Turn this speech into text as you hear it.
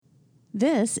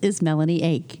This is Melanie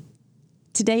Ake.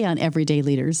 Today on Everyday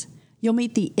Leaders, you'll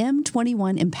meet the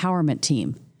M21 Empowerment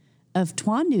Team of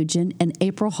Twan Nugent and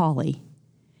April Hawley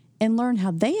and learn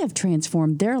how they have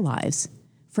transformed their lives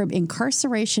from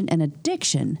incarceration and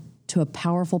addiction to a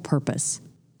powerful purpose.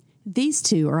 These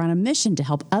two are on a mission to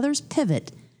help others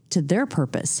pivot to their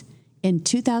purpose in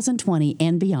 2020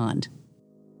 and beyond.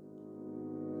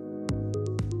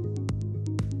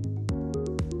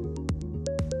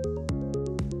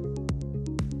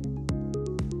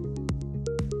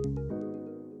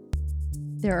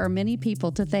 There are many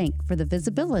people to thank for the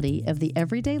visibility of the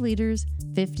Everyday Leaders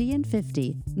 50 and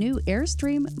 50 new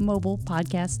Airstream mobile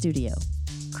podcast studio.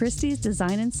 Christie's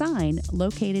Design and Sign,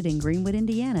 located in Greenwood,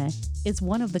 Indiana, is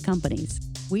one of the companies.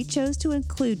 We chose to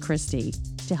include Christie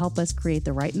to help us create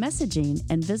the right messaging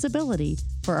and visibility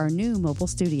for our new mobile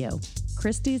studio.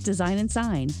 Christie's Design and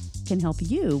Sign can help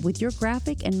you with your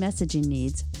graphic and messaging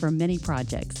needs for many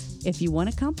projects. If you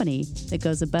want a company that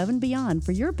goes above and beyond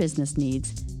for your business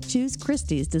needs, choose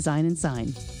Christie's Design and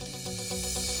Sign.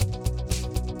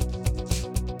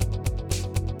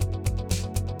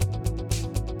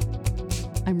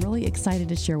 I'm really excited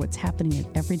to share what's happening at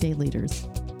Everyday Leaders.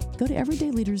 Go to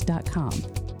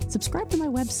everydayleaders.com. Subscribe to my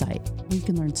website where you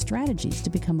can learn strategies to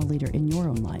become a leader in your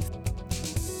own life.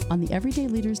 On the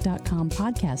everydayleaders.com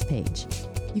podcast page,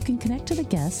 you can connect to the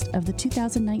guest of the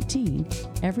 2019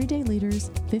 Everyday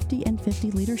Leaders 50 and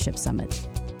 50 Leadership Summit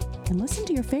and listen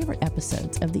to your favorite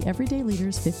episodes of the Everyday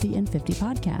Leaders 50 and 50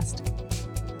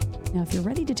 podcast. Now, if you're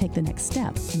ready to take the next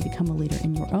step and become a leader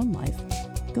in your own life,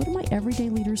 go to my Everyday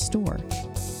Leaders store.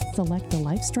 Select the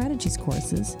Life Strategies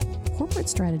courses, corporate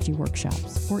strategy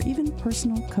workshops, or even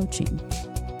personal coaching.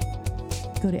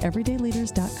 Go to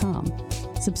everydayleaders.com,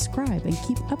 subscribe, and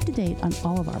keep up to date on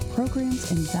all of our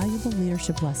programs and valuable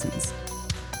leadership lessons.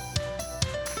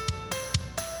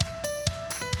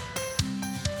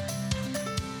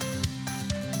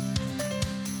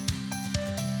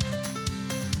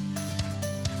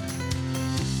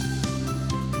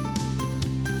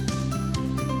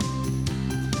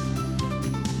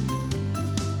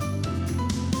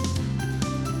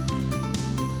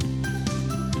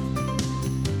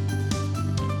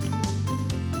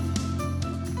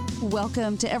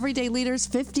 Welcome to Everyday Leaders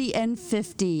 50 and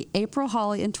 50. April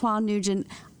Hawley and Twan Nugent.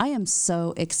 I am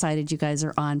so excited you guys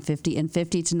are on 50 and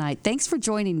 50 tonight. Thanks for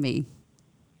joining me.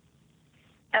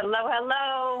 Hello,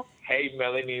 hello. Hey,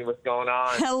 Melanie, what's going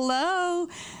on? Hello,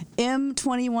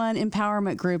 M21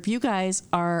 Empowerment Group. You guys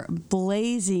are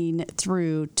blazing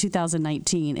through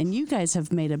 2019, and you guys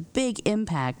have made a big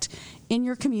impact in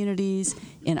your communities,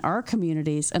 in our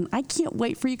communities, and I can't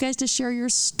wait for you guys to share your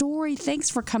story. Thanks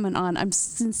for coming on.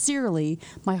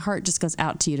 My heart just goes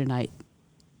out to you tonight.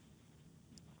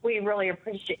 We really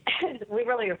appreciate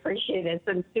it. It's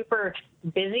been super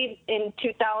busy in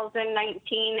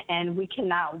 2019, and we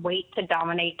cannot wait to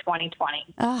dominate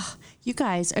 2020. You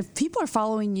guys, if people are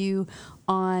following you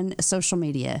on social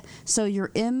media, so your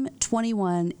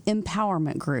M21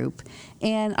 Empowerment Group,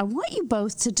 and I want you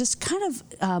both to just kind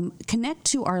of connect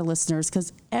to our listeners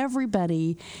because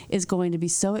everybody is going to be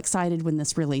so excited when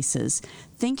this releases,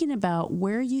 thinking about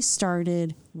where you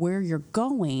started, where you're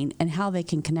going, and how they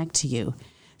can connect to you.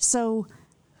 So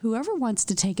whoever wants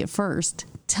to take it first,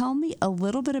 tell me a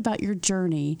little bit about your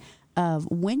journey of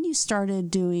when you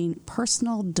started doing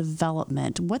personal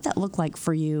development, what that looked like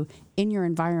for you in your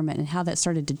environment and how that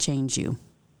started to change you.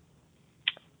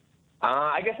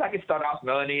 I guess I could start off,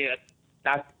 Melanie.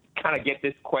 I kind of get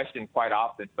this question quite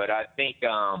often, but I think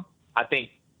for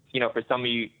some of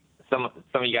you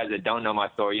guys that don't know my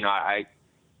story,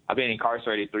 I've been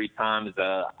incarcerated 3 times.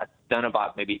 I've done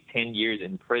about maybe 10 years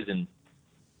in prison.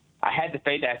 I had the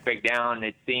faith aspect down.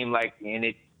 It seemed like, every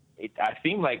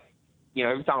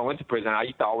time I went to prison, I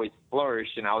used to always flourish,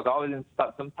 and I was always in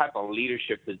some type of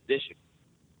leadership position.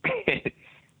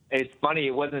 It's funny,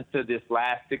 it wasn't until this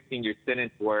last 16-year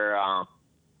sentence where, I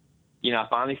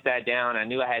finally sat down. I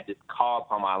knew I had this call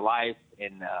upon my life,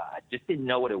 and I just didn't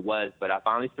know what it was, but I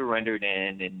finally surrendered,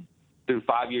 and through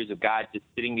 5 years of God just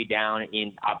sitting me down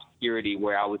in obscurity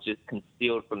where I was just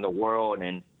concealed from the world,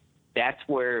 and that's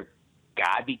where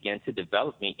God began to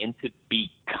develop me into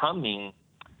becoming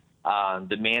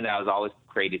the man that I was always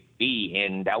created to be.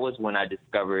 And that was when I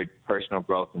discovered personal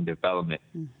growth and development.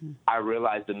 Mm-hmm. I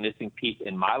realized the missing piece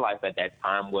in my life at that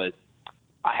time was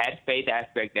I had faith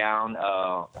aspect down.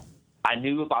 I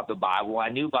knew about the Bible. I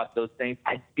knew about those things.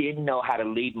 I didn't know how to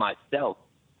lead myself.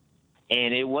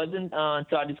 And it wasn't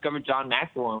until I discovered John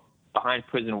Maxwell behind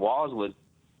prison walls was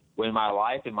when my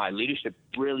life and my leadership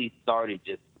really started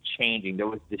just changing. There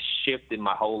was this shift in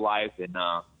my whole life, and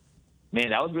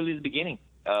that was really the beginning.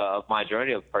 of my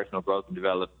journey of personal growth and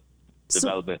development.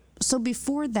 So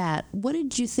before that, what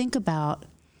did you think about,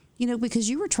 because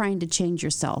you were trying to change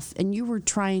yourself and you were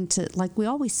trying to, like we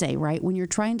always say, right? When you're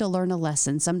trying to learn a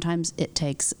lesson, sometimes it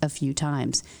takes a few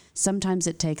times. Sometimes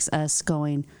it takes us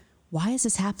going, why is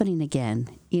this happening again?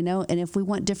 And if we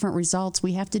want different results,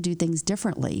 we have to do things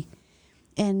differently.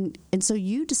 And so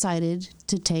you decided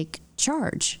to take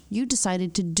charge. You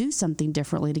decided to do something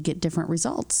differently to get different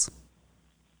results.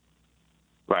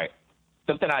 Right.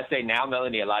 Something I say now,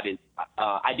 Melanie, a lot is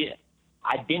I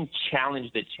didn't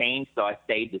challenge the change, so I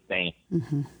stayed the same.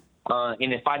 Mm-hmm.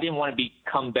 And if I didn't want to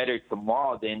become better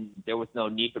tomorrow, then there was no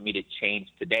need for me to change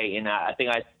today. And I think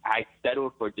I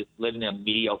settled for just living a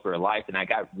mediocre life, and I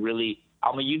got really,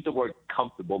 I'm going to use the word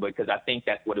comfortable because I think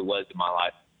that's what it was in my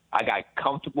life. I got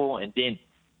comfortable, and then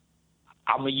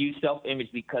I'm going to use self-image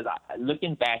because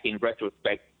looking back in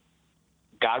retrospect,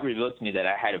 God revealed to me that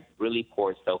I had a really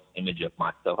poor self-image of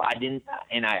myself. I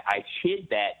hid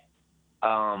that.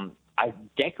 I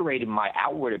decorated my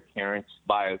outward appearance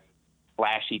by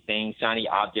flashy things, shiny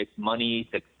objects, money,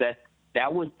 success.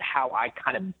 That was how I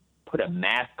kind of put a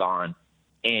mask on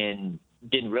and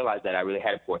didn't realize that I really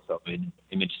had a poor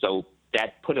self-image. So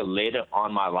that put a lid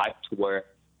on my life to where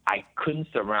I couldn't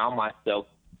surround myself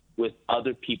with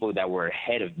other people that were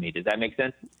ahead of me. Does that make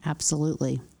sense?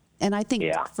 Absolutely. And I think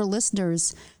for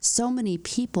listeners, so many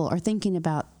people are thinking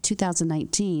about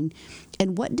 2019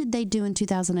 and what did they do in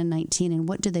 2019 and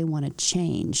what do they want to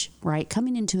change, right?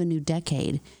 Coming into a new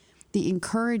decade, the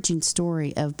encouraging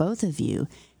story of both of you,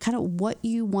 kind of what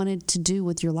you wanted to do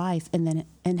with your life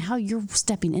and how you're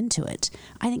stepping into it.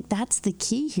 I think that's the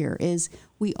key here is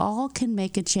we all can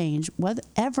make a change,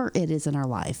 whatever it is in our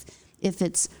life. If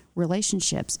it's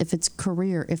relationships, if it's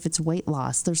career, if it's weight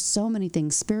loss, there's so many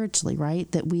things spiritually,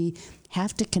 right, that we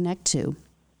have to connect to.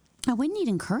 And we need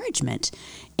encouragement.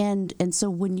 And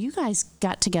so when you guys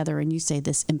got together and you say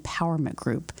this empowerment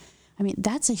group, I mean,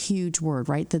 that's a huge word,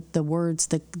 right? The words,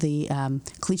 the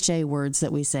cliche words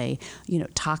that we say,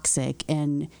 toxic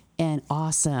and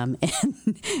awesome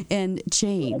and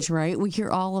change, right? We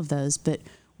hear all of those. But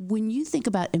when you think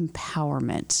about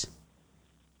empowerment,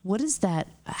 what is that?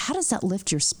 How does that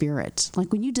lift your spirit?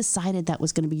 Like when you decided that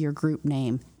was going to be your group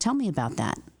name, tell me about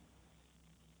that.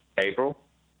 April?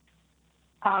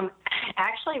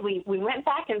 Actually, we went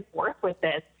back and forth with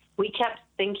this. We kept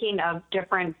thinking of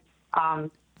different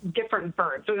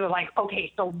verbs. We were like,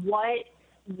 okay, so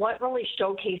what really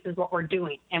showcases what we're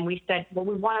doing? And we said, well,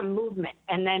 we want a movement.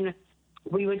 And then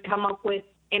we would come up with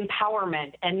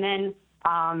empowerment. And then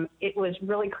it was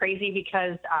really crazy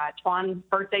because Twan's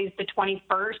birthday is the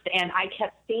 21st, and I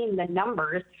kept seeing the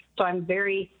numbers. So I'm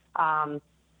very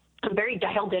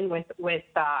dialed in with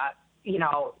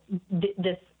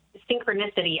this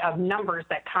synchronicity of numbers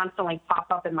that constantly pop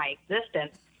up in my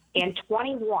existence. And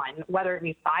 21, whether it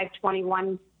be 521,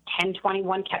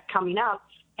 1021, kept coming up.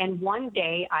 And one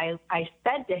day I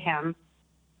said to him,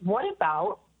 what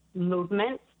about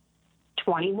movement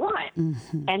 21?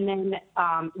 Mm-hmm. And then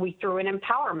we threw in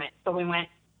empowerment. So we went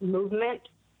movement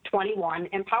 21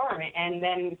 empowerment. And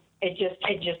then it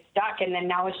just stuck. And then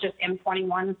now it's just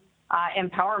M21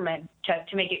 empowerment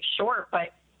to make it short.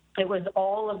 But it was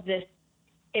all of this.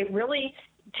 It really,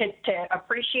 to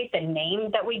appreciate the name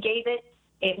that we gave it,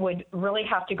 it would really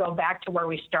have to go back to where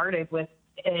we started with,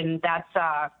 and that's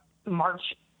March,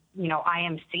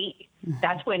 IMC. Mm-hmm.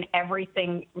 That's when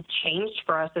everything changed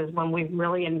for us, is when we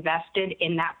really invested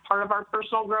in that part of our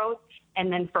personal growth.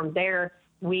 And then from there,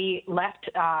 we left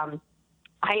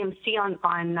IMC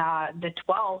on the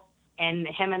 12th, and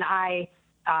him and I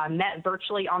met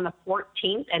virtually on the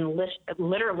 14th, and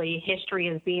literally history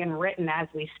is being written as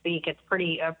we speak. It's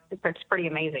pretty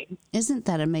amazing. Isn't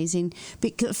that amazing?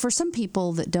 Because for some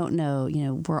people that don't know,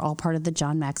 we're all part of the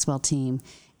John Maxwell team.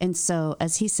 And so,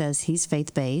 as he says, he's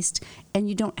faith-based, and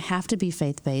you don't have to be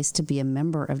faith-based to be a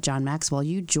member of John Maxwell.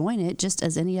 You join it just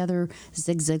as any other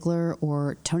Zig Ziglar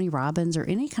or Tony Robbins or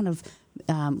any kind of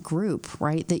group,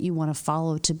 right, that you want to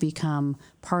follow to become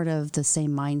part of the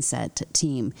same mindset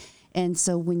team. And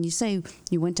so when you say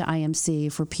you went to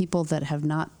IMC, for people that have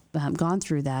not gone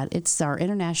through that, it's our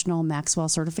International Maxwell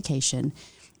certification.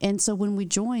 And so when we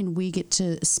join, we get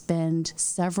to spend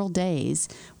several days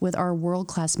with our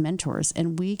world-class mentors,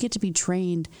 and we get to be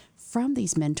trained from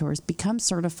these mentors, become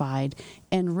certified,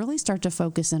 and really start to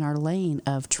focus in our lane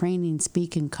of training,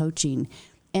 speaking, coaching,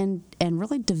 and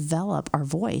really develop our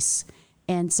voice.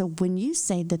 And so when you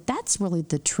say that, that's really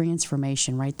the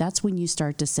transformation, right? That's when you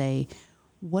start to say,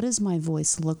 what does my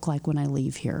voice look like when I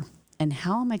leave here? And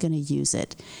how am I going to use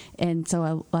it? And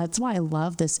so that's why I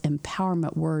love this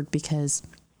empowerment word, because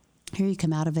Here you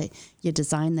come out of it, you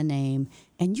design the name,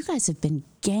 and you guys have been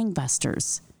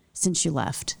gangbusters since you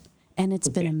left. And it's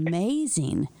been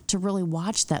amazing to really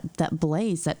watch that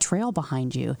blaze, that trail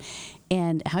behind you,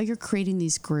 and how you're creating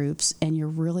these groups, and you're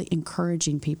really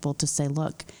encouraging people to say,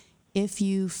 look, if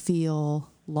you feel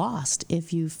lost,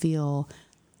 if you feel,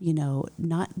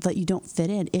 not that you don't fit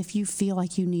in, if you feel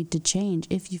like you need to change,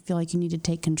 if you feel like you need to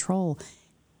take control,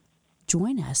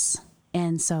 join us.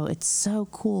 And so it's so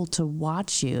cool to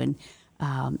watch you.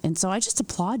 And so I just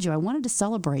applaud you. I wanted to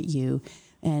celebrate you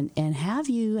and have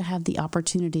you have the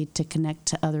opportunity to connect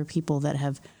to other people that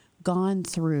have gone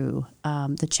through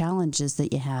the challenges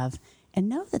that you have, and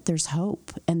know that there's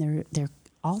hope, and there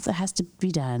all that has to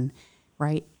be done,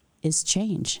 right, is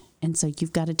change. And so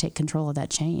you've got to take control of that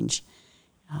change.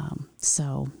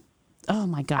 Oh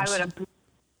my gosh.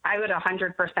 I would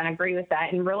 100% agree with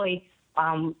that. And really,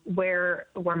 where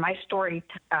my story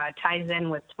ties in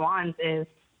with Swan's is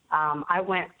I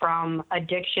went from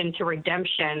addiction to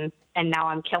redemption, and now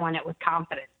I'm killing it with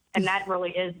confidence. And that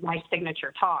really is my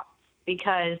signature talk,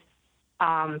 because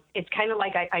it's kind of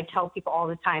like I tell people all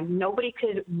the time, nobody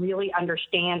could really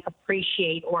understand,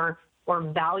 appreciate, or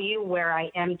value where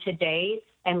I am today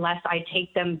unless I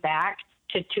take them back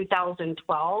to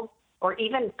 2012 or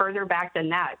even further back than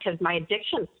that, because my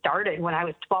addiction started when I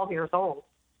was 12 years old.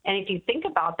 And if you think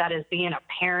about that as being a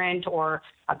parent or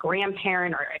a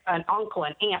grandparent or an uncle,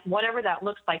 an aunt, whatever that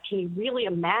looks like, can you really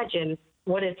imagine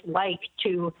what it's like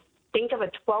to think of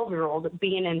a 12-year-old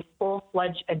being in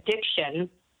full-fledged addiction?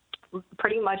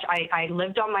 Pretty much I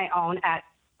lived on my own at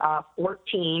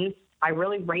 14. I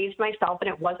really raised myself, and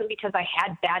it wasn't because I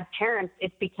had bad parents.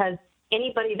 It's because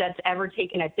anybody that's ever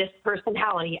taken a disc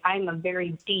personality, I'm a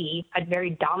very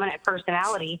dominant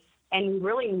personality, and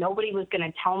really nobody was going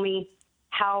to tell me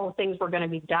how things were going to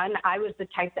be done. I was the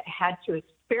type that had to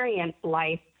experience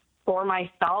life for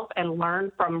myself and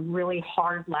learn from really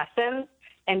hard lessons.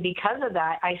 And because of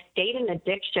that, I stayed in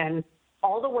addiction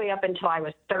all the way up until I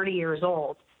was 30 years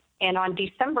old. And on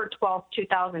December 12th,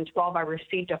 2012, I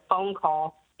received a phone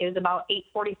call. It was about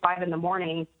 8:45 in the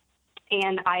morning.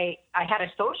 And I had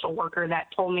a social worker that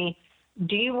told me,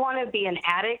 do you want to be an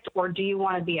addict or do you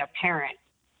want to be a parent?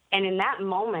 And in that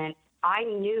moment, I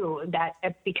knew that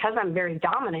because I'm very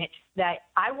dominant, that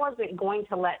I wasn't going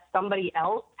to let somebody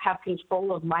else have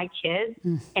control of my kids.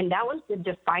 And that was the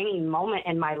defining moment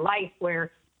in my life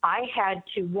where I had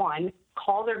to, one,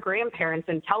 call their grandparents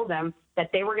and tell them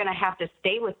that they were going to have to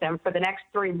stay with them for the next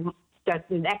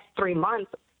 3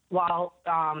 months while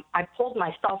I pulled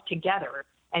myself together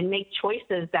and make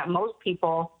choices that most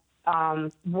people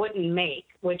wouldn't make,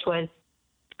 which was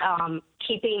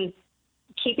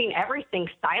keeping everything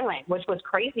silent, which was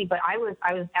crazy. But I was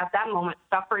at that moment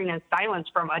suffering in silence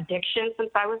from addiction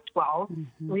since I was 12,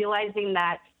 realizing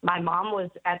that my mom was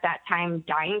at that time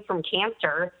dying from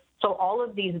cancer. So all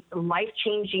of these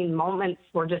life-changing moments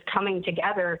were just coming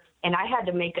together, and I had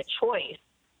to make a choice.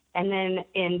 And then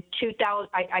in 2000,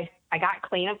 I got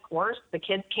clean, of course. The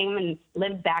kids came and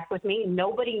lived back with me.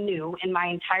 Nobody knew in my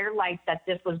entire life that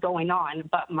this was going on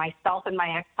but myself and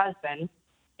my ex-husband.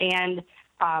 And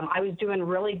I was doing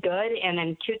really good. And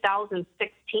in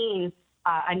 2016,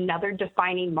 another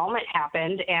defining moment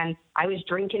happened, and I was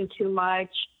drinking too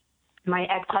much. My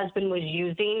ex-husband was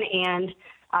using,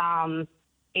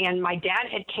 and my dad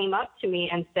had came up to me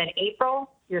and said, April,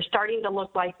 you're starting to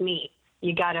look like me.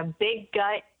 You got a big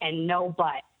gut and no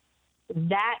butt.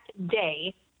 That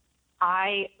day,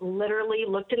 I literally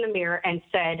looked in the mirror and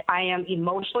said, I am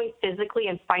emotionally, physically,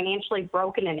 and financially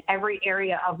broken in every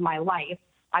area of my life.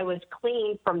 I was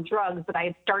clean from drugs, but I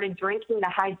had started drinking to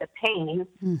hide the pain.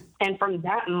 And from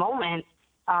that moment,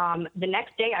 the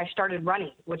next day I started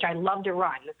running, which I love to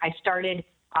run. I started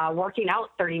working out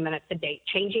 30 minutes a day,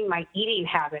 changing my eating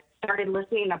habits, started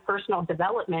listening to personal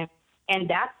development. And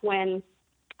that's when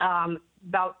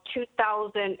about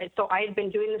 2000, so I had been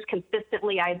doing this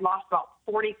consistently. I had lost about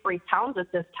 43 pounds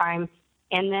at this time.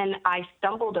 And then I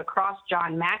stumbled across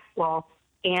John Maxwell,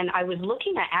 and I was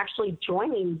looking at actually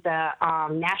joining the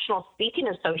National Speaking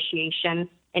Association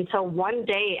until one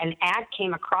day an ad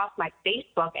came across my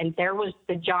Facebook, and there was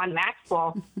the John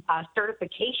Maxwell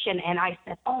certification. And I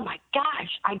said, oh my gosh,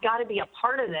 I got to be a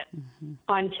part of this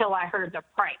until I heard the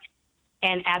price.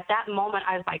 And at that moment,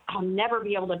 I was like, I'll never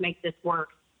be able to make this work.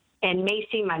 And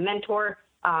Macy, my mentor,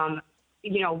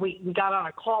 we got on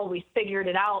a call, we figured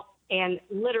it out, and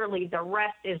literally the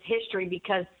rest is history,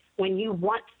 because when you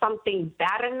want something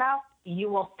bad enough, you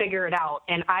will figure it out.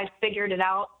 And I figured it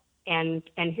out, and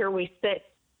here we sit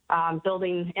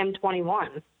building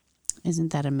M21.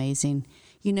 Isn't that amazing?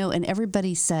 And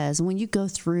everybody says when you go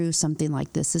through something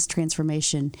like this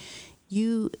transformation,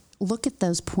 you look at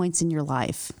those points in your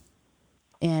life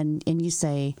and you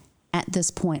say, at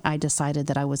this point, I decided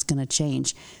that I was going to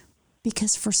change.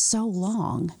 Because for so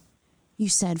long, you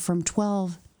said from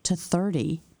 12 to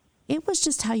 30, it was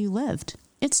just how you lived.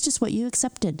 It's just what you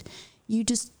accepted. You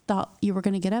just thought you were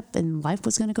going to get up and life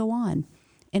was going to go on.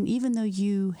 And even though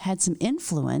you had some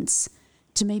influence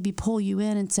to maybe pull you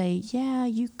in and say, yeah,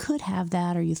 you could have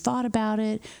that, or you thought about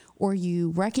it, or you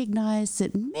recognized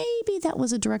that maybe that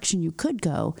was a direction you could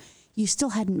go, you still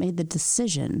hadn't made the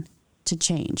decision to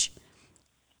change.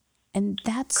 And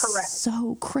that's correct.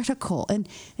 So critical. And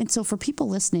so for people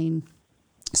listening,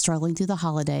 struggling through the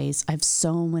holidays, I have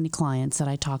so many clients that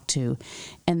I talk to,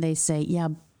 and they say, yeah,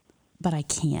 but I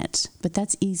can't. But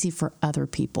that's easy for other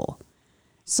people.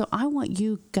 So I want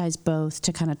you guys both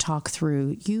to kind of talk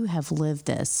through, you have lived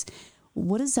this.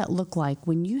 What does that look like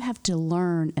when you have to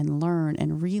learn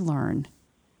and relearn,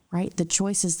 right? The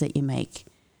choices that you make.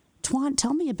 Twan,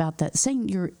 tell me about that. Saying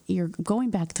you're going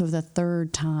back through the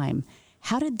third time.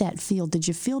 How did that feel? Did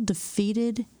you feel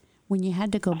defeated when you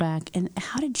had to go back? And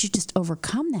how did you just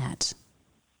overcome that?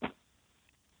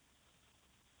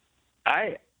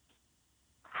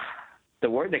 The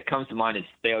word that comes to mind is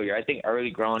failure. I think early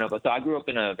growing up, so I grew up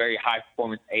in a very high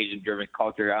performance Asian-driven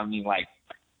culture. I mean, like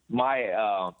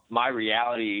my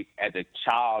reality as a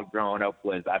child growing up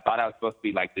was I thought I was supposed to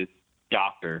be like this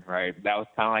doctor, right? That was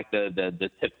kind of like the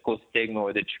typical stigma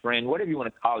or the trend, whatever you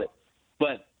want to call it.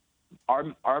 But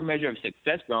our measure of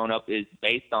success growing up is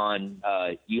based on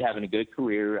you having a good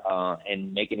career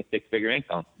and making a six-figure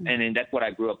income. Mm-hmm. And then that's what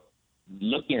I grew up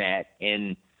looking at,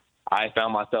 and I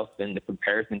found myself in the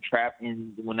comparison trap.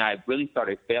 And when I really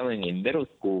started failing in middle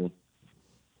school,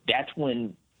 that's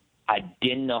when I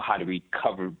didn't know how to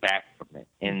recover back from it.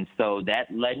 And so that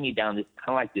led me down this kind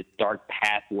of like this dark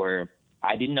path where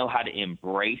I didn't know how to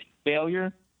embrace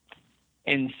failure.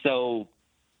 And so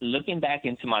looking back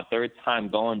into my third time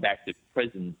going back to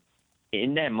prison,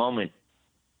 in that moment,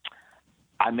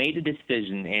 I made a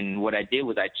decision. And what I did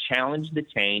was I challenged the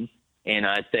change. And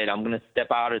I said, I'm going to step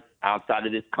outside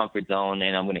of this comfort zone,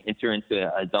 and I'm going to enter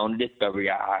into a zone of discovery.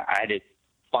 I had to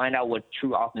find out what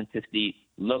true authenticity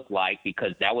looked like,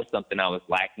 because that was something I was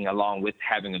lacking, along with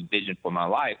having a vision for my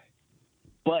life.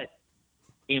 But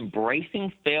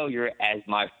embracing failure as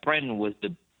my friend was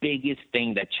the biggest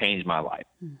thing that changed my life.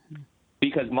 Mm-hmm.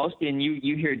 Because and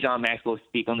you hear John Maxwell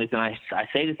speak on this, and I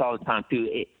say this all the time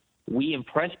too, we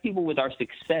impress people with our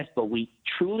success, but we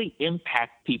truly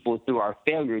impact people through our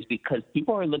failures, because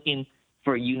people are looking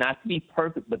for you not to be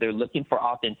perfect, but they're looking for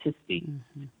authenticity.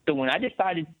 Mm-hmm. So when I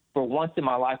decided for once in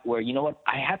my life where, you know what,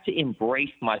 I have to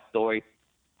embrace my story,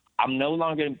 I'm no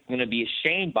longer going to be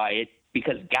ashamed by it,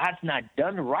 because God's not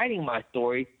done writing my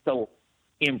story. So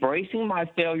embracing my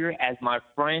failure as my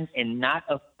friend and not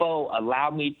a foe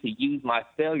allowed me to use my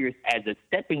failures as a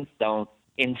stepping stone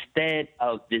instead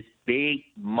of this big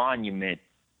monument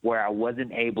where I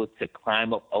wasn't able to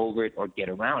climb up over it or get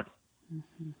around it.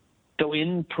 Mm-hmm. So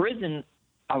in prison,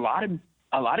 a lot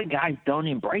of guys don't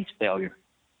embrace failure,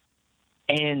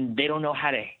 and they don't know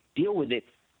how to deal with it.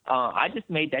 I just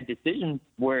made that decision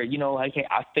where, okay,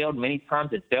 I failed many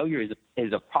times, and failure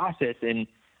is a process. And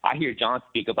I hear John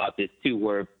speak about this too,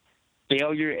 where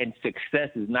failure and success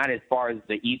is not as far as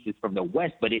the East is from the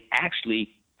West, but it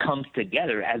actually comes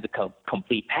together as a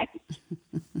complete package.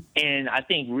 And I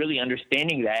think really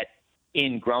understanding that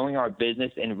in growing our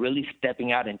business and really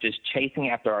stepping out and just chasing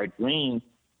after our dreams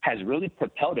has really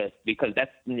propelled us, because that's,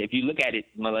 if you look at it,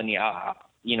 Melanie,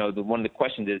 one of the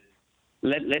questions is,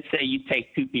 let's say you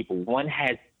take two people.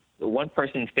 One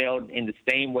person failed in the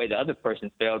same way the other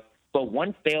person failed, but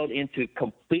one failed into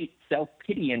complete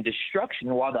self-pity and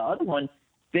destruction, while the other one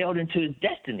failed into his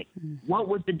destiny. Mm-hmm. What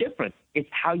was the difference? It's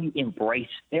how you embrace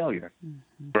failure,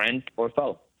 friend or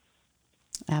foe.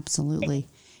 Absolutely.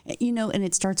 And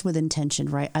it starts with intention,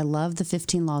 right? I love the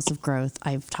 15 Laws of Growth.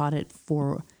 I've taught it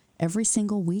for every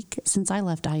single week since I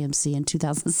left IMC in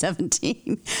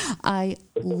 2017. I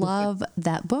love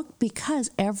that book because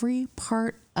every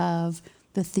part of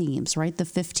the themes, right, the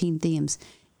 15 themes,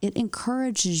 it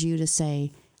encourages you to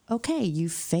say, okay, you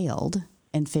failed,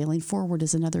 and Failing Forward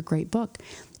is another great book.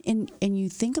 And you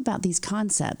think about these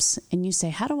concepts and you say,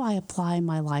 how do I apply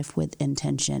my life with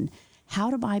intention? How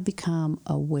do I become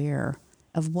aware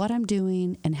of what I'm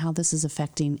doing and how this is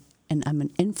affecting and I'm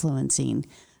influencing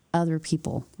other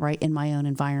people, right, in my own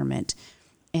environment?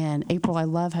 And April, I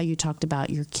love how you talked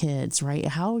about your kids, right?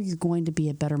 How are you going to be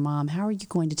a better mom? How are you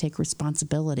going to take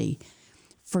responsibility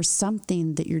for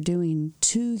something that you're doing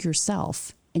to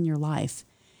yourself in your life?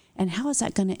 And how is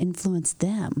that going to influence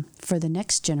them for the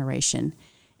next generation?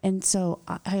 And so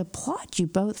I applaud you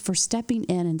both for stepping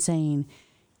in and saying,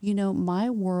 my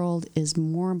world is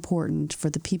more important for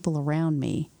the people around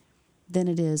me than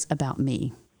it is about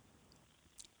me.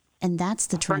 And that's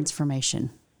the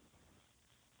transformation.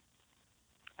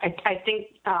 I think,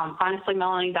 honestly,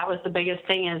 Melanie, that was the biggest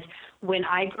thing is when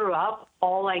I grew up,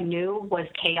 all I knew was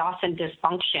chaos and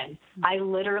dysfunction. I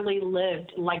literally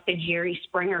lived like the Jerry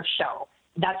Springer show.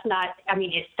 That's not,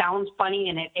 it sounds funny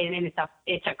and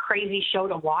it's a crazy show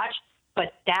to watch,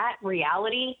 but that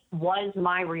reality was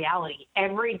my reality.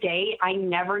 Every day, I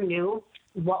never knew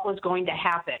what was going to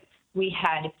happen. We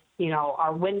had,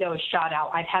 our windows shot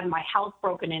out. I've had my house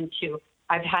broken into.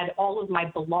 I've had all of my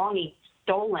belongings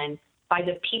stolen by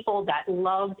the people that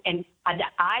loved and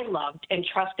that I loved and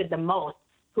trusted the most,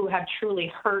 who have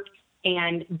truly hurt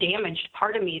and damaged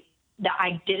part of me that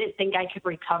I didn't think I could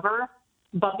recover.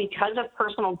 But because of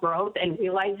personal growth and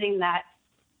realizing that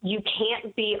you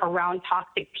can't be around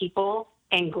toxic people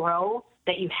and grow,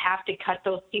 that you have to cut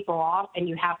those people off and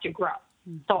you have to grow.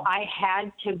 Mm-hmm. So I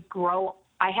had to grow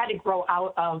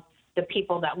out of the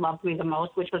people that loved me the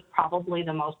most, which was probably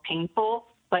the most painful.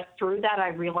 But through that, I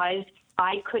realized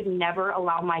I could never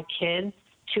allow my kids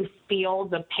to feel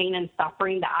the pain and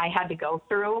suffering that I had to go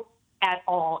through at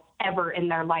all, ever in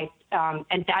their life.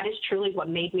 And that is truly what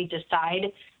made me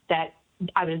decide that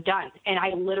I was done. And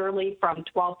I literally, from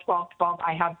 12,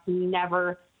 I have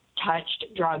never touched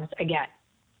drugs again.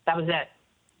 That was it.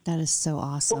 That is so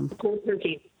awesome.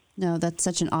 No, that's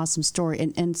such an awesome story.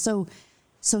 And so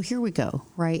here we go,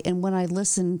 right? And when I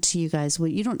listen to you guys,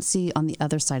 what you don't see on the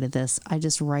other side of this, I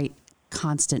just write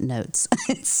constant notes.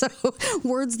 So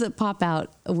words that pop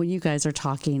out when you guys are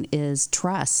talking is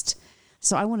trust.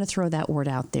 So I want to throw that word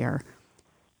out there.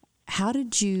 How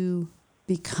did you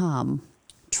become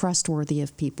trustworthy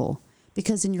of people?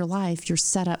 Because in your life, you're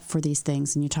set up for these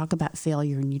things, and you talk about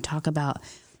failure and you talk about,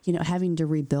 having to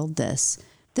rebuild this.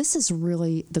 This is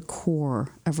really the core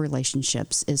of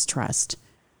relationships is trust,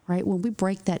 right? When we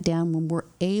break that down, when we're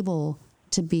able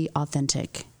to be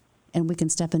authentic, and we can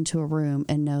step into a room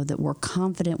and know that we're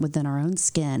confident within our own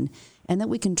skin and that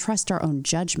we can trust our own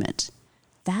judgment.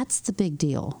 That's the big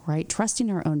deal, right?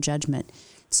 Trusting our own judgment.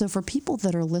 So for people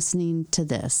that are listening to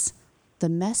this, the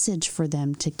message for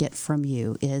them to get from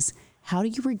you is, how do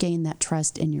you regain that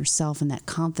trust in yourself and that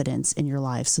confidence in your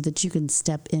life so that you can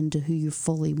step into who you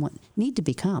fully need to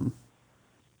become?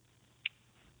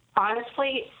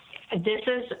 Honestly, this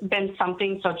has been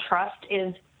something, so trust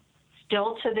is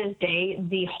still to this day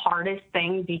the hardest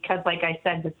thing, because like I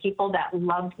said, the people that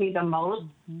loved me the most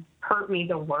hurt me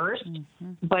the worst.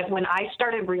 But when I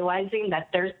started realizing that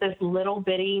there's this little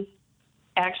bitty,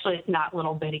 actually it's not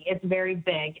little bitty, it's very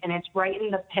big, and it's right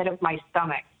in the pit of my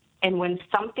stomach. And when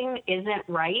something isn't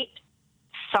right,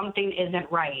 something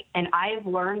isn't right. And I've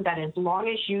learned that as long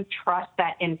as you trust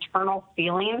that internal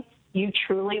feeling, you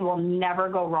truly will never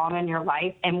go wrong in your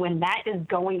life. And when that is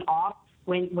going off,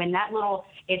 when that little,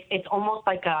 it's almost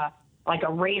like a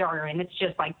radar, and it's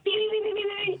just like, beep, beep, beep,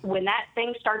 beep, beep. When that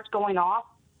thing starts going off,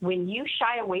 when you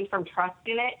shy away from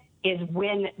trusting it is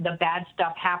when the bad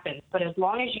stuff happens. But as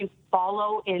long as you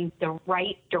follow in the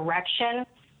right direction,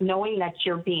 knowing that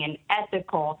you're being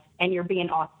ethical and you're being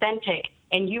authentic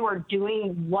and you are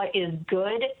doing what is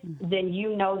good, then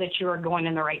you know that you are going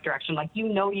in the right direction. Like, you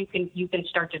can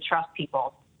start to trust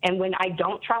people. And when I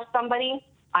don't trust somebody,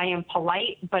 I am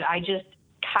polite, but I just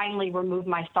kindly remove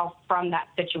myself from that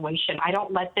situation. I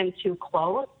don't let them too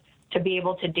close to be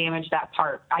able to damage that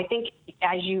part. I think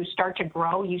as you start to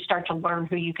grow, you start to learn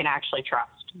who you can actually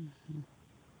trust.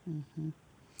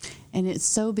 And it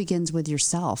so begins with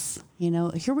yourself.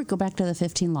 Here we go back to the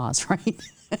 15 laws, right?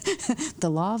 The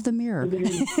law of the mirror.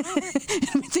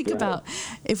 Think about,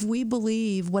 if we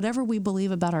believe, whatever we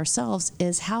believe about ourselves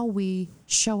is how we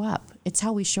show up. It's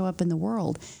how we show up in the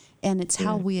world. And it's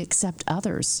how we accept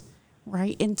others,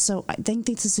 right? And so I think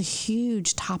this is a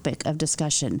huge topic of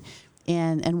discussion,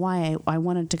 and why I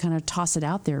wanted to kind of toss it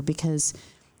out there, because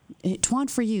Twan,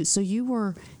 for you, so you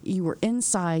were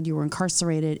inside, you were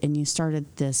incarcerated, and you started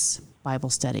this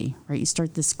Bible study, right? You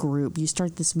start this group, you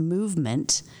start this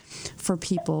movement for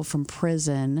people from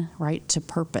prison, right, to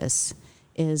purpose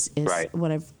is right.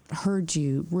 What I've heard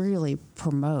you really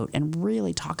promote and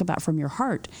really talk about from your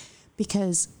heart,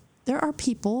 because there are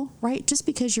people, right, just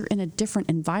because you're in a different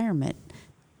environment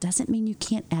doesn't mean you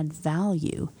can't add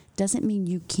value, doesn't mean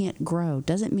you can't grow,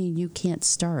 doesn't mean you can't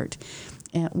start.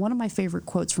 And one of my favorite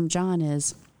quotes from John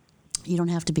is, you don't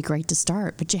have to be great to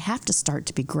start, but you have to start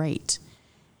to be great.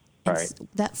 Right.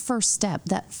 That first step,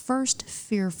 that first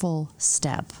fearful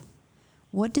step,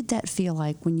 what did that feel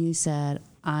like when you said,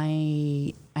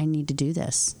 I need to do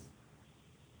this?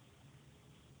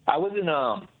 I wasn't,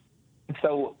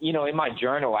 So, in my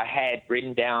journal, I had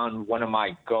written down one of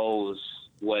my goals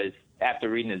was, after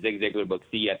reading the Zig Ziglar book,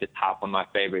 See You at the Top, one of my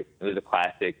favorites. It was a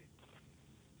classic.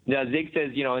 Now, Zig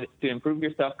says, to improve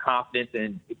your self-confidence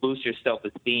and boost your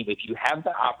self-esteem, if you have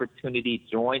the opportunity,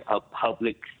 join a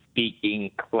public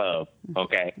speaking club,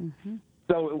 okay? Mm-hmm.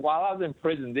 So while I was in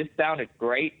prison, this sounded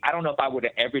great. I don't know if I would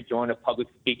have ever joined a public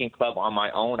speaking club on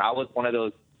my own. I was one of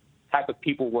those type of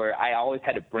people where I always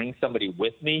had to bring somebody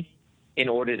with me in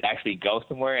order to actually go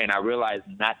somewhere, and I realized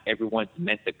not everyone's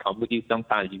meant to come with you.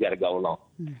 Sometimes you got to go alone.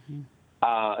 Mm-hmm.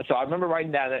 So I remember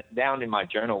writing that down in my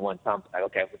journal one time. Like,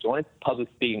 okay, I'm joining a public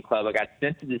speaking club. I got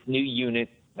sent to this new unit,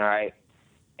 all right,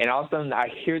 and all of a sudden I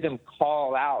hear them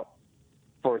call out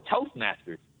for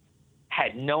Toastmasters.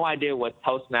 Had no idea what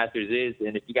Toastmasters is,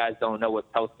 and if you guys don't know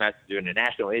what Toastmasters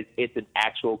International is, it's an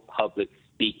actual public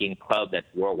speaking club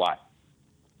that's worldwide.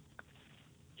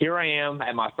 Here I am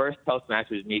at my first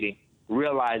Toastmasters meeting,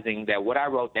 realizing that what I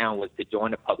wrote down was to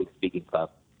join a public speaking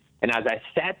club. And as I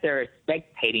sat there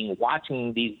spectating,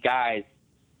 watching these guys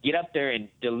get up there and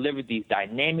deliver these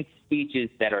dynamic speeches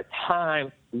that are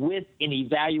timed with an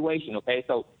evaluation, okay?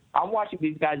 So I'm watching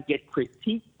these guys get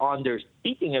critiqued on their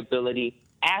speaking ability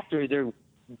after they're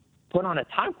put on a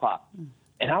time clock.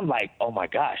 And I'm like, oh, my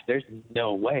gosh, there's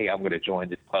no way I'm going to join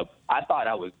this club. I thought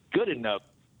I was good enough,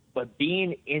 but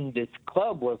being in this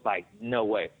club was like, no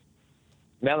way.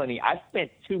 Melanie, I spent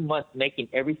 2 months making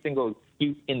every single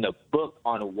excuse in the book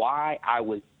on why I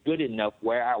was good enough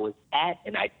where I was at,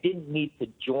 and I didn't need to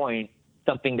join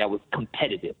something that was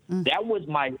competitive. That was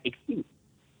my excuse.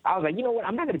 I was like, you know what?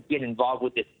 I'm not going to get involved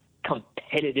with this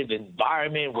competitive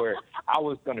environment where I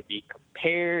was going to be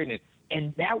compared,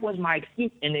 and that was my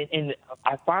excuse. And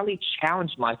I finally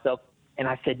challenged myself, and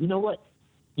I said, you know what?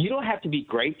 You don't have to be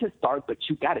great to start, but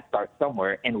you got to start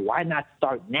somewhere, and why not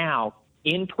start now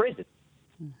in prison?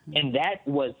 Mm-hmm. And that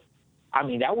was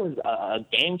a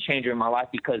game changer in my life,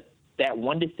 because that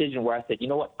one decision where I said, you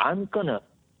know what, I'm going to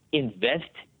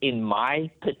invest in my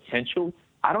potential.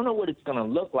 I don't know what it's going to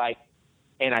look like.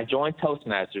 And I joined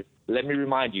Toastmasters. Let me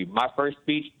remind you, my first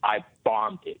speech, I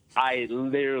bombed it. I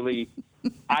literally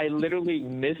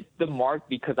missed the mark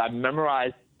because I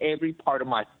memorized every part of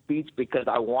my speech because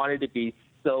I wanted to be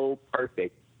so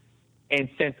perfect. And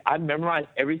since I memorized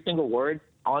every single word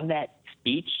on that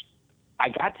speech, I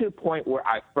got to a point where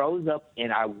I froze up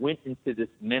and I went into this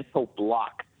mental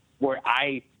block where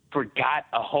I forgot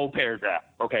a whole paragraph,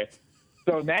 okay?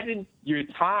 So imagine you're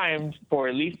timed for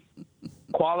at least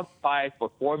qualified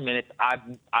for 4 minutes.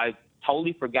 I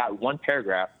totally forgot one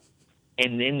paragraph,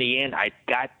 and in the end, I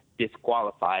got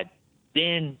disqualified.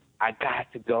 Then I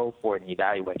got to go for an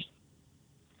evaluation.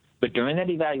 But during that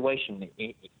evaluation,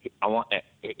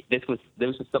 this was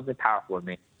something powerful in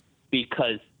me,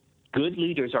 because good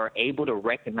leaders are able to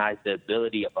recognize the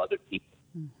ability of other people.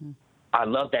 Mm-hmm. I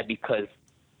love that, because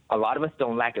a lot of us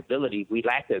don't lack ability. We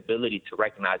lack the ability to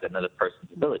recognize another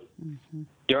person's ability. Mm-hmm.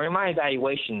 During my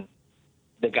evaluation,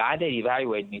 the guy that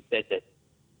evaluated me said,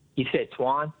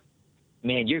 Twan,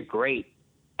 man, you're great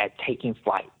at taking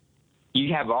flight. You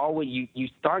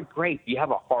start great. You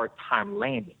have a hard time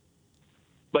landing.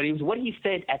 But it was what he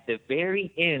said at the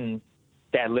very end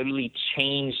that literally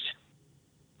changed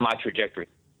my trajectory.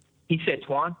 He said,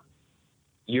 Twan,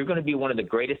 you're going to be one of the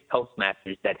greatest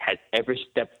Toastmasters that has ever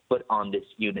stepped foot on this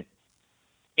unit.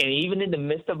 And even in the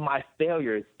midst of my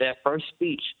failures, that first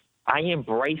speech, I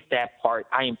embraced that part.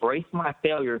 I embraced my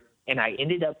failure, and I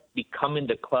ended up becoming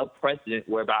the club president,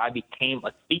 whereby I became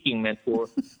a speaking mentor.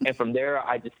 And from there,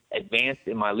 I just advanced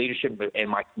in my leadership and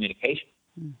my communication.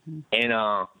 Mm-hmm.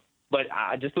 And but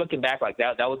just looking back like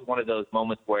that was one of those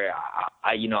moments where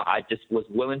I just was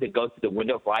willing to go to the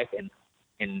window of life, and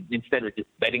instead of just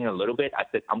betting a little bit, I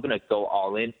said, I'm going to go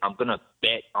all in. I'm going to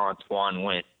bet on Twan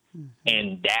Wynn. Mm-hmm.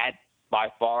 And that by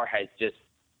far has just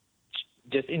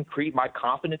increased my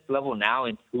confidence level now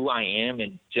in who I am,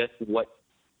 and just what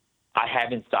I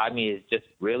have inside me is just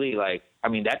really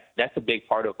that's a big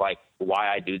part of why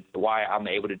I'm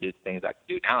able to do the things I can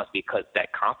do now, is because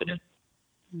that confidence.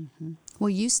 Mm-hmm. Well,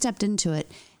 you stepped into it.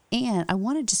 And I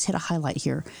want to just hit a highlight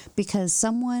here, because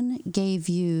someone gave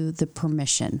you the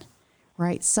permission,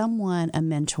 right? Someone, a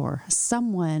mentor,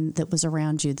 someone that was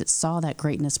around you that saw that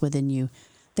greatness within you,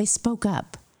 they spoke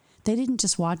up. They didn't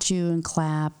just watch you and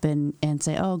clap and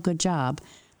say, oh, good job.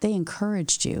 They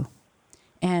encouraged you.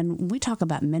 And when we talk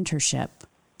about mentorship,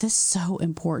 this is so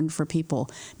important for people,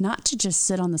 not to just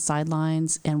sit on the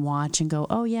sidelines and watch and go,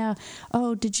 oh, yeah,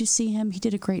 oh, did you see him? He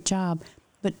did a great job.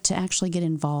 But to actually get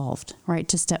involved, right?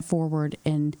 To step forward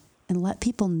and let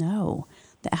people know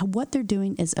that what they're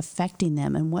doing is affecting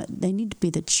them, and what they need to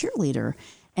be the cheerleader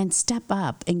and step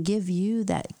up and give you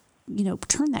that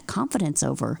turn that confidence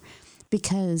over,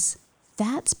 because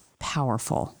that's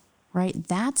powerful, right?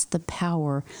 That's the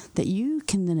power that you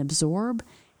can then absorb,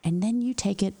 and then you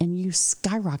take it and you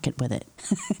skyrocket with it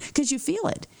because you feel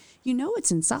it. You know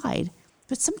it's inside,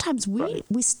 but sometimes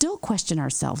we still question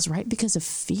ourselves, right? Because of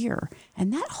fear.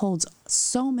 And that holds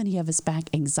so many of us back.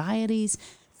 Anxieties,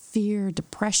 fear,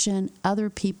 depression, other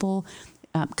people,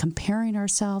 comparing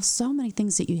ourselves, so many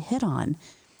things that you hit on.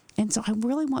 And so I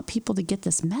really want people to get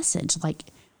this message, like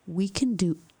we can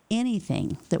do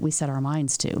anything that we set our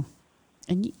minds to.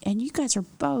 And you guys are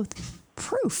both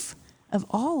proof of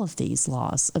all of these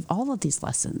laws, of all of these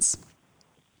lessons.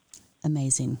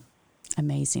 Amazing.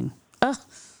 Amazing. Oh,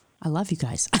 I love you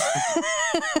guys.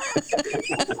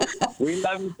 We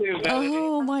love you too, Melanie.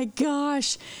 Oh my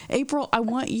gosh. April, I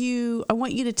want you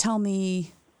to tell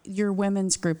me your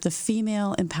women's group, the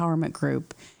Female Empowerment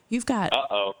Group. You've got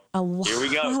a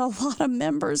lot of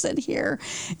members in here,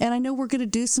 and I know we're going to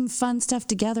do some fun stuff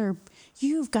together.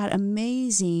 You've got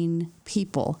amazing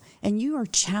people, and you are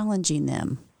challenging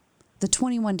them. The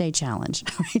 21-day challenge.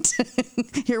 Right?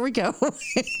 Here we go.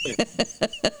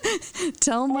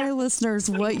 Tell my listeners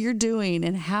what you're doing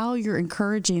and how you're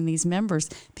encouraging these members.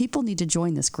 People need to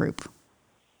join this group.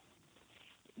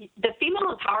 The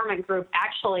Female Empowerment Group,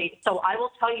 actually, so I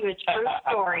will tell you a true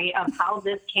story of how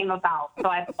this came about. So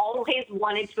I've always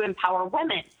wanted to empower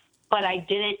women, but I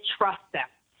didn't trust them.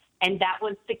 And that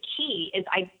was the key, is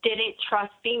I didn't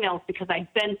trust females because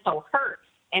I'd been so hurt.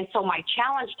 And so my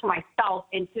challenge to myself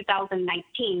in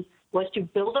 2019 was to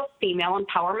build a female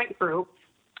empowerment group.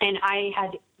 And I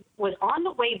was on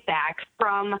the way back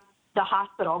from the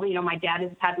hospital. You know, my dad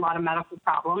has had a lot of medical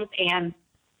problems, and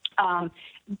Twan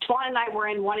and I were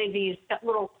in one of these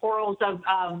little quarrels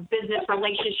of business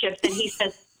relationships, and he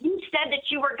says, "You said that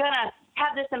you were going to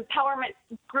have this empowerment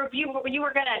group. You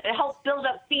were going to help build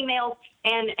up females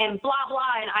and blah,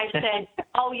 blah." And I said,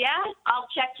 "Oh, yeah? I'll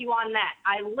check you on that."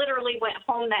 I literally went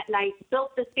home that night,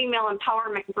 built this female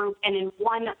empowerment group, and in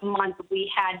 1 month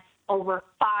we had over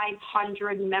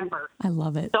 500 members. I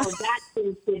love it. So that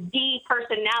is the D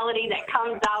personality that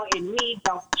comes out in me.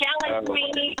 Don't challenge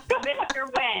me, Mr.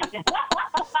 Wynn.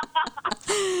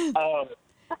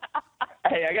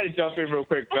 Hey, I got to jump in real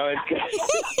quick, fellas.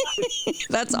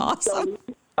 That's awesome.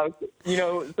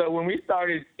 So when we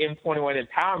started M21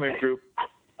 Empowerment Group,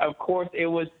 of course it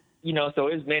was, so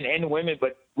it was men and women,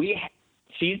 but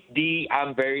she's D,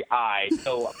 I'm very I.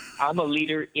 So I'm a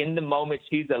leader in the moment.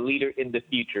 She's a leader in the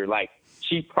future. Like,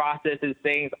 she processes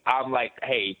things. I'm like,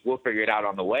 hey, we'll figure it out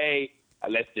on the way.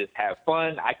 Let's just have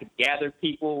fun. I could gather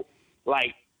people.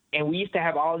 And we used to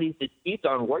have all these disputes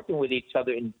on working with each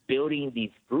other and building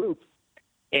these groups.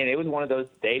 And it was one of those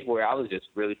days where I was just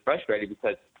really frustrated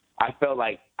because I felt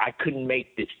like I couldn't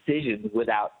make decisions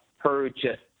without her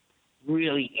just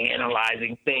really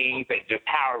analyzing things and just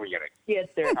how are we going to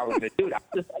get there, how are we going to do it. I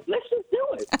was just like, let's just do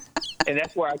it. And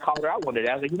that's where I called her out one day.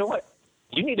 I was like, you know what?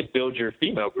 You need to build your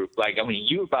female group.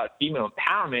 You about female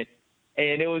empowerment.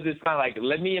 And it was just kind of like,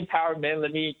 let me empower men,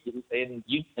 and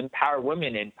you empower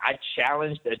women. And I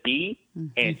challenged a D,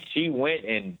 and she went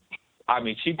and,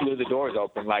 she blew the doors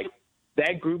open.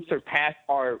 That group surpassed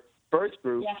our first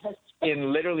group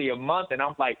in literally a month. And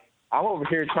I'm like, I'm over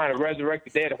here trying to resurrect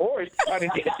the dead horse, trying to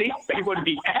get these people to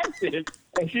be active.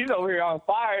 And she's over here on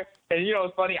fire. And,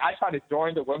 it's funny, I tried to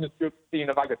join the women's group, seeing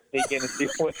if I could sneak in and see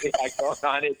what they had going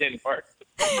on. It didn't work.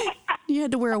 You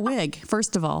had to wear a wig,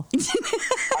 first of all.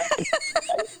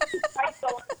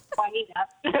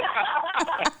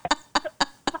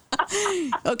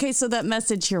 Okay, so that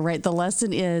message here, right? The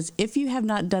lesson is, if you have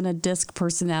not done a DISC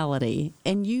personality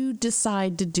and you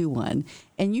decide to do one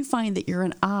and you find that you're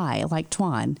an I, like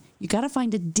Twan, you got to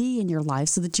find a D in your life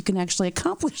so that you can actually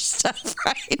accomplish stuff,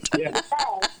 right? Yeah.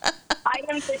 I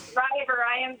am the driver.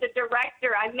 I am the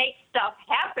director. I make stuff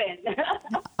happen.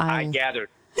 I gathered.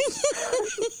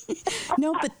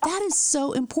 No, but that is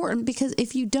so important, because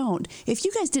if you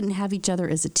guys didn't have each other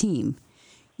as a team,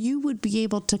 you would be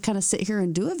able to kind of sit here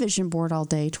and do a vision board all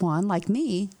day, Twan, like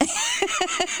me,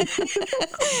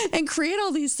 and create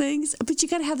all these things. But you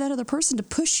got to have that other person to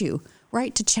push you,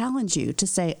 right? To challenge you, to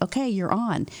say, okay, you're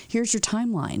on. Here's your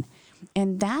timeline.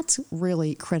 And that's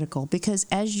really critical, because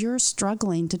as you're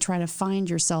struggling to try to find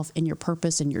yourself in your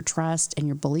purpose and your trust and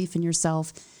your belief in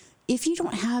yourself, if you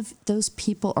don't have those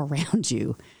people around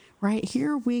you, right,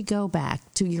 here we go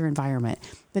back to your environment.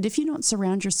 But if you don't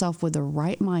surround yourself with the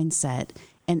right mindset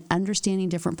and understanding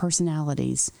different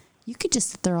personalities, you could just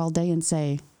sit there all day and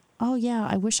say, oh yeah,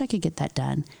 I wish I could get that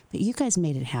done. But you guys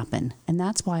made it happen. And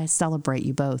that's why I celebrate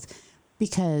you both,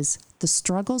 because the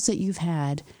struggles that you've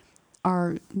had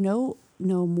are no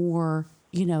more,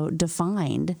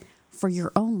 defined for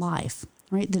your own life,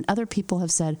 right? Then other people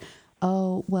have said,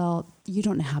 oh, well, you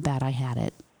don't know how bad I had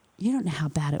it. You don't know how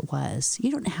bad it was.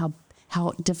 You don't know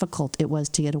how difficult it was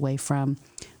to get away from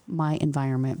my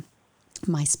environment,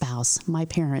 my spouse, my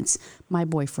parents, my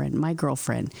boyfriend, my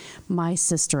girlfriend, my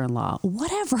sister-in-law,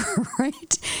 whatever,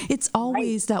 right? It's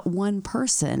always that one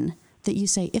person that you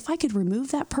say, if I could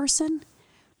remove that person,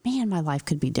 man, my life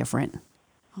could be different.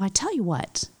 Well, I tell you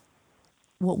what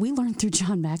we learned through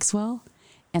John Maxwell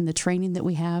and the training that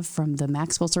we have from the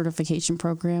Maxwell certification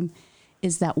program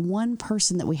is that one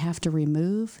person that we have to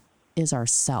remove is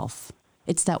ourself.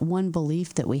 It's that one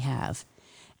belief that we have.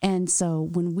 And so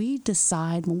when we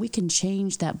decide, when we can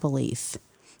change that belief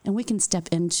and we can step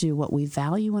into what we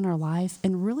value in our life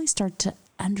and really start to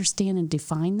understand and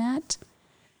define that,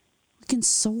 we can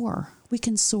soar. We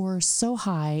can soar so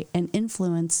high and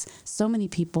influence so many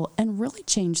people and really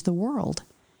change the world.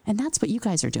 And that's what you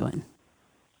guys are doing.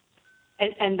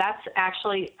 And that's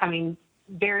actually,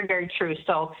 very, very true.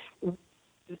 So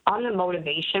on the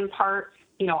motivation part,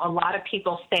 a lot of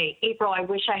people say, April, I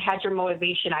wish I had your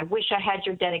motivation. I wish I had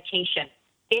your dedication.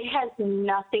 It has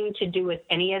nothing to do with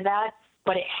any of that,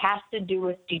 but it has to do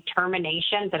with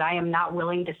determination that I am not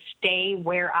willing to stay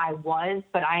where I was,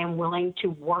 but I am willing to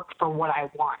work for what I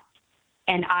want.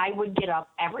 And I would get up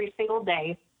every single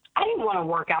day. I didn't want to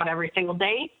work out every single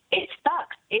day. It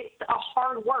sucks. It's a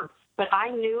hard work. But I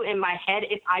knew in my head,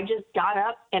 if I just got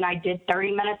up and I did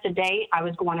 30 minutes a day, I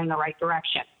was going in the right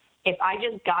direction. If I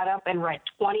just got up and read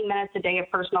 20 minutes a day of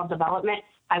personal development,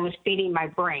 I was feeding my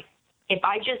brain. If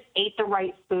I just ate the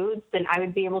right foods, then I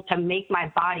would be able to make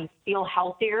my body feel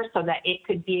healthier so that it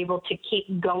could be able to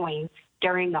keep going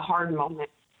during the hard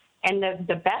moments. And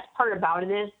the best part about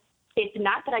it is, it's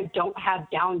not that I don't have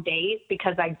down days,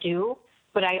 because I do,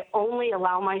 but I only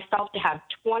allow myself to have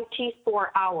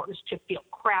 24 hours to feel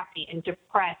crappy and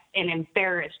depressed and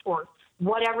embarrassed or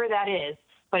whatever that is.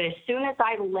 But as soon as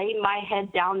I lay my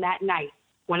head down that night,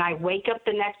 when I wake up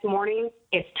the next morning,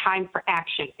 it's time for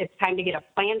action. It's time to get a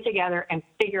plan together and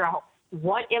figure out,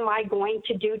 what am I going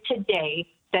to do today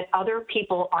that other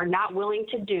people are not willing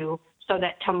to do, so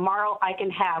that tomorrow I can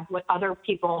have what other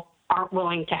people aren't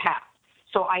willing to have.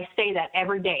 So I say that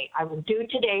every day. I will do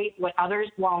today what others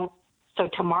won't, so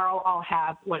tomorrow I'll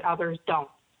have what others don't.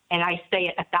 And I say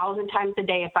it 1,000 times a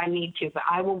day if I need to, but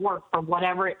I will work for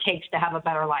whatever it takes to have a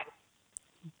better life.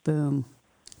 Boom,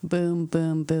 boom,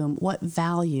 boom, boom. What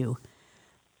value?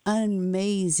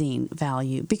 Amazing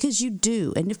value, because you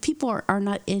do. And if people are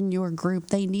not in your group,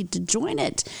 they need to join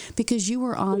it, because you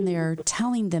are on there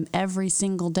telling them every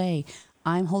single day,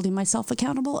 I'm holding myself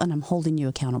accountable and I'm holding you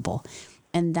accountable.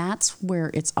 And that's where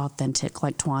it's authentic.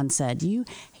 Like Tuan said, you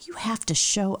have to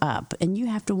show up and you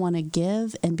have to want to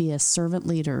give and be a servant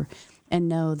leader and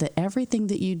know that everything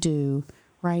that you do,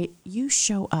 right, you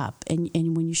show up. And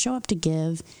when you show up to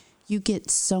give, you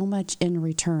get so much in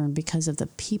return because of the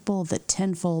people, the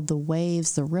tenfold, the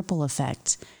waves, the ripple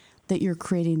effect that you're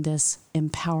creating this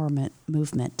empowerment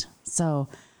movement. So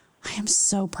I am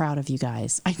so proud of you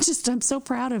guys. I'm so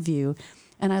proud of you.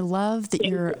 And I love that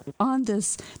you're on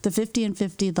this, the 50 and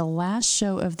 50, the last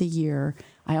show of the year.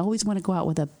 I always want to go out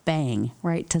with a bang,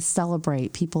 right, to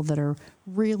celebrate people that are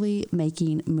really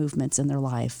making movements in their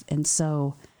life. And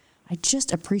so I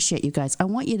just appreciate you guys. I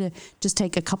want you to just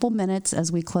take a couple minutes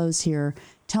as we close here.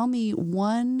 Tell me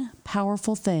one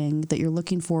powerful thing that you're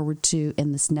looking forward to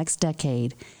in this next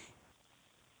decade.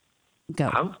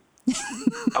 Go.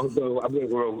 I'm going to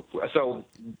go. So,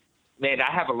 man,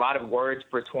 I have a lot of words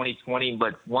for 2020,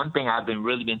 but one thing I've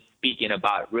really been speaking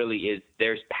about really is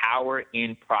there's power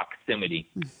in proximity.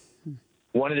 Mm-hmm.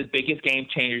 One of the biggest game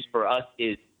changers for us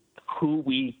is who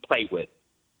we play with.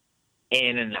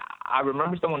 And I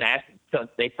remember someone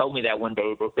they told me that one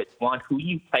day, they said, Juan, who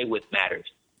you play with matters.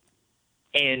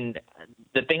 And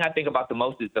the thing I think about the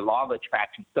most is the law of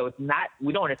attraction. So it's not,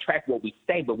 we don't attract what we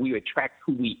say, but we attract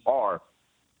who we are.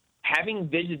 Having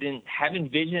vision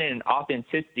and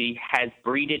authenticity has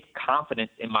breeded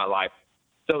confidence in my life.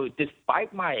 So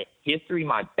despite my history,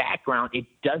 my background, it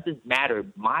doesn't matter.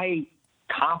 My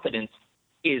confidence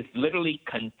is literally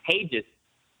contagious.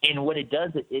 And what it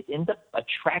does, it ends up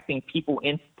attracting people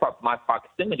into my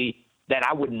proximity that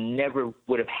I never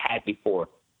would have had before.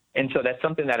 And so that's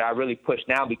something that I really push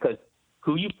now, because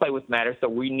who you play with matters. So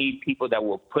we need people that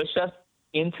will push us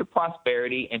into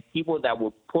prosperity and people that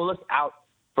will pull us out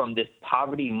from this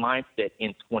poverty mindset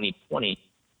in 2020.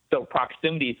 So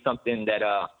proximity is something that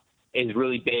is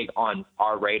really big on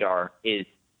our radar, is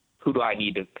who do I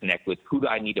need to connect with? Who do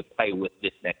I need to play with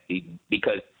this next season?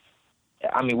 Because,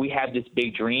 I mean, we have this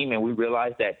big dream and we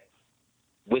realize that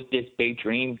with this big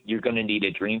dream, you're going to need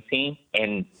a dream team,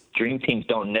 and dream teams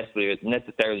don't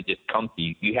necessarily just come to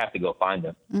you. You have to go find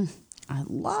them. I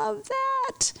love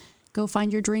that. Go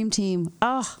find your dream team.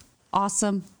 Oh,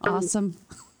 awesome. Awesome.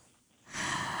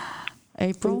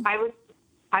 April? I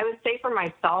would say for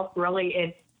myself,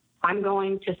 really, I'm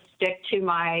going to stick to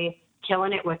my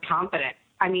killing it with confidence.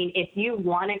 I mean, if you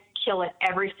want to kill it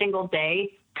every single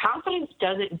day, confidence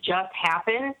doesn't just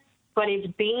happen, but it's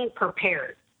being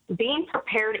prepared. Being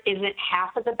prepared isn't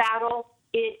half of the battle.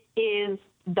 It is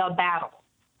the battle.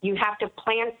 You have to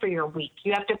plan for your week.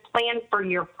 You have to plan for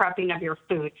your prepping of your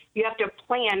food. You have to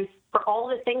plan for all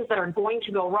the things that are going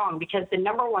to go wrong, because the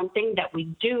number one thing that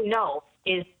we do know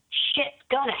is shit's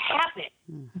going to happen.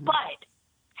 Mm-hmm. But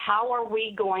how are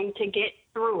we going to get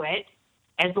through it?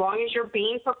 As long as you're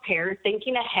being prepared,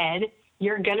 thinking ahead,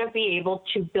 you're going to be able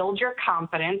to build your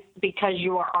confidence because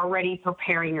you are already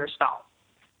preparing yourself.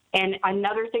 And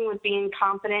another thing with being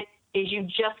confident is you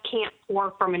just can't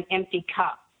pour from an empty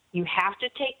cup. You have to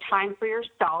take time for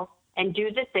yourself and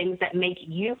do the things that make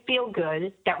you feel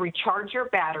good, that recharge your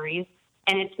batteries.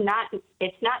 And it's not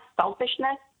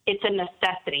selfishness. It's a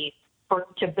necessity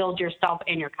to build yourself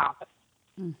and your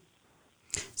confidence.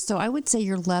 So I would say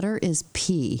your letter is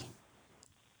P.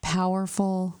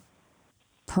 Powerful,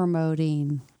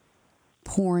 promoting,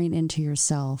 pouring into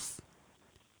yourself.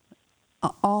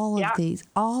 All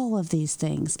of these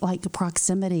things, like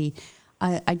proximity.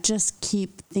 I just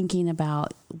keep thinking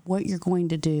about what you're going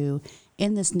to do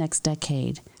in this next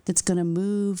decade that's going to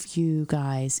move you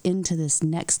guys into this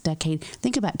next decade.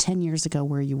 Think about 10 years ago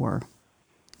where you were,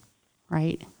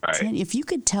 right? If you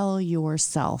could tell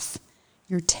yourself,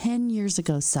 your 10 years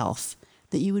ago self,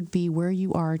 that you would be where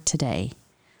you are today.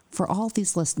 For all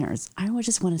these listeners, I would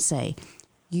just want to say,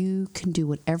 you can do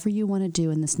whatever you want to do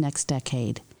in this next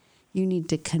decade. You need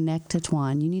to connect to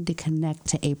Twan. You need to connect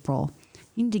to April.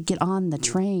 You need to get on the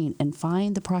train and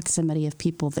find the proximity of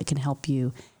people that can help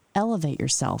you elevate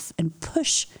yourself and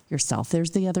push yourself.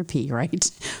 There's the other P,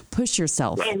 right? Push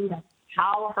yourself. And the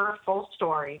powerful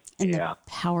story. And the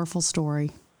powerful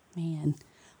story. Man,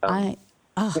 I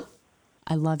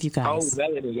love you guys. Oh,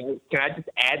 Melanie, can I just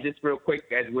add this real quick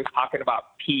as we're talking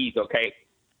about P's, okay?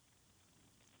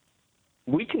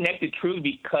 We connected truly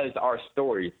because our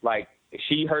stories, like,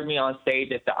 she heard me on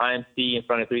stage at the IMC in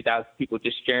front of 3,000 people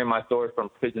just sharing my story from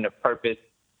Prison of Purpose.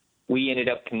 We ended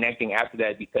up connecting after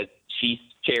that because she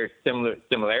shared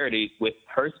similarities with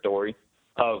her story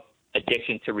of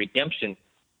addiction to redemption.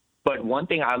 But one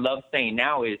thing I love saying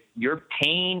now is your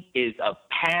pain is a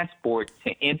passport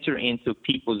to enter into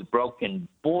people's broken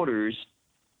borders.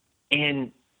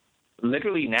 And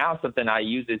literally now something I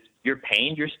use is your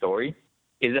pain, your story,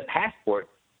 is a passport.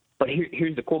 But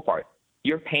here's the cool part.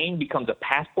 Your pain becomes a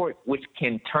passport, which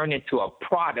can turn into a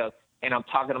product. And I'm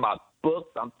talking about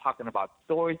books. I'm talking about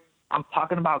stories. I'm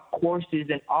talking about courses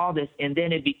and all this. And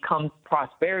then it becomes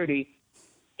prosperity.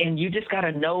 And you just got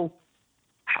to know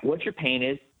what your pain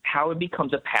is, how it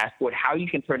becomes a passport, how you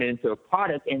can turn it into a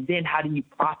product, and then how do you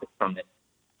profit from it?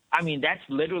 I mean, that's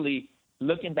literally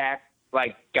looking back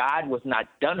like God was not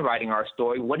done writing our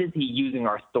story. What is he using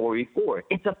our story for?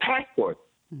 It's a passport.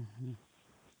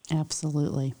 Mm-hmm.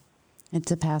 Absolutely. It's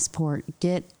a passport.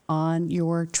 Get on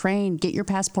your train. Get your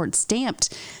passport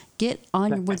stamped. Get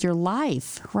on with your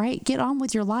life, right? Get on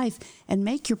with your life and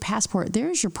make your passport.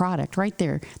 There's your product right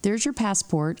there. There's your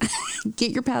passport.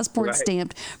 Get your passport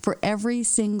stamped for every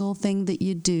single thing that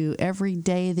you do, every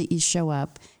day that you show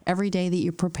up, every day that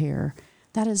you prepare.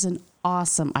 That is an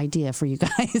awesome idea for you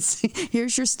guys.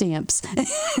 Here's your stamps.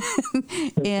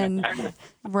 And,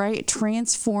 right,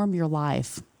 transform your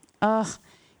life.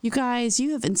 You guys,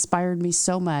 you have inspired me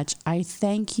so much. I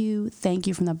thank you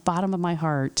from the bottom of my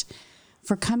heart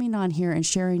for coming on here and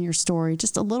sharing your story,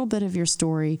 just a little bit of your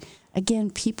story. Again,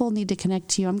 people need to connect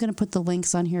to you. I'm going to put the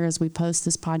links on here as we post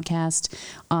this podcast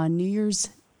on New Year's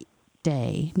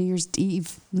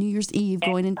Eve,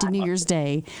 going into New Year's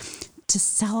Day to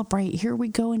celebrate. Here we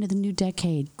go into the new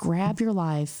decade. Grab your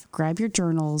life, grab your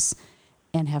journals,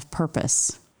 and have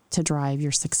purpose to drive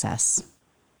your success.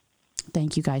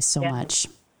 Thank you guys so much.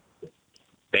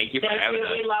 Thank you for having us.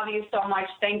 We love you so much.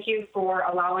 Thank you for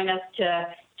allowing us to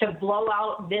blow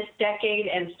out this decade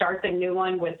and start the new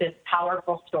one with this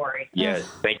powerful story. Yes.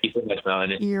 Thank you so much,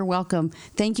 Melanie. You're welcome.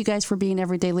 Thank you guys for being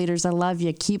everyday leaders. I love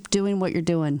you. Keep doing what you're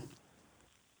doing.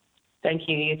 Thank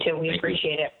you. You too. We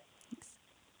appreciate it.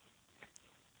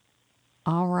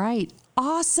 All right.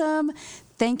 Awesome.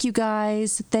 Thank you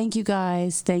guys. Thank you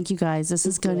guys. Thank you guys. This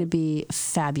is going to be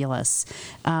fabulous.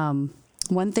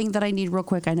 One thing that I need real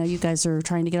quick, I know you guys are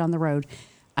trying to get on the road.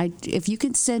 if you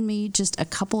can send me just a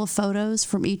couple of photos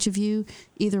from each of you,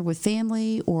 either with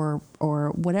family or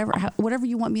whatever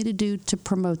you want me to do to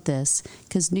promote this,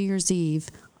 because New Year's Eve,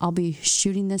 I'll be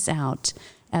shooting this out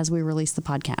as we release the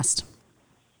podcast.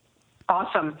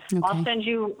 Awesome. Okay. I'll send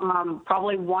you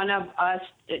probably one of us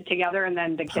together and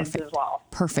then the kids as well.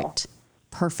 Perfect.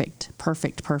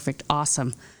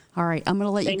 Awesome. All right. I'm going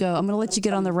to let you go. I'm going to let you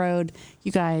get on the road.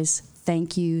 You guys,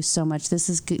 thank you so much. This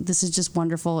is just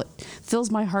wonderful. It fills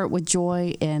my heart with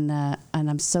joy, and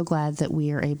I'm so glad that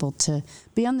we are able to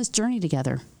be on this journey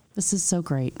together. This is so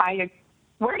great.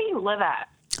 Where do you live at?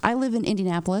 I live in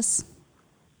Indianapolis.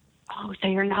 Oh, so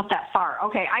you're not that far.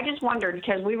 Okay, I just wondered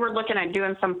because we were looking at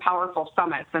doing some powerful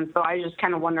summits, and so I was just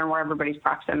kind of wondering where everybody's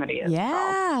proximity is.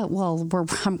 Yeah, well,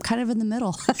 I'm kind of in the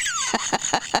middle.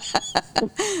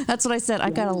 That's what I said.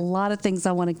 I've got a lot of things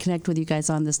I want to connect with you guys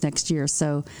on this next year.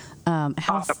 So,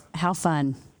 how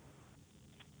fun!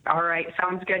 All right,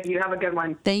 sounds good. You have a good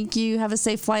one. Thank you. Have a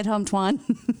safe flight home, Twan.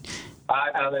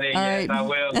 Bye, Melanie. Yes, I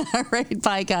will. All right,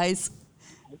 bye, guys.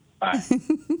 Bye.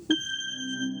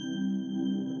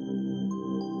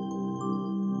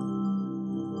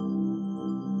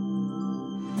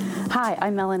 Hi,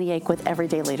 I'm Melanie Ake with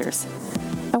Everyday Leaders.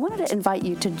 I wanted to invite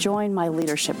you to join my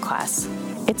leadership class.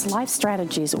 It's Life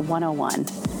Strategies 101,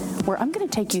 where I'm going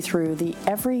to take you through the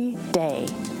everyday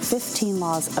 15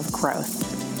 laws of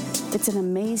growth. It's an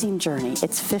amazing journey.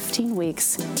 It's 15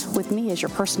 weeks with me as your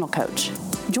personal coach.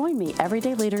 Join me,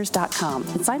 everydayleaders.com,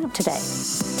 and sign up today.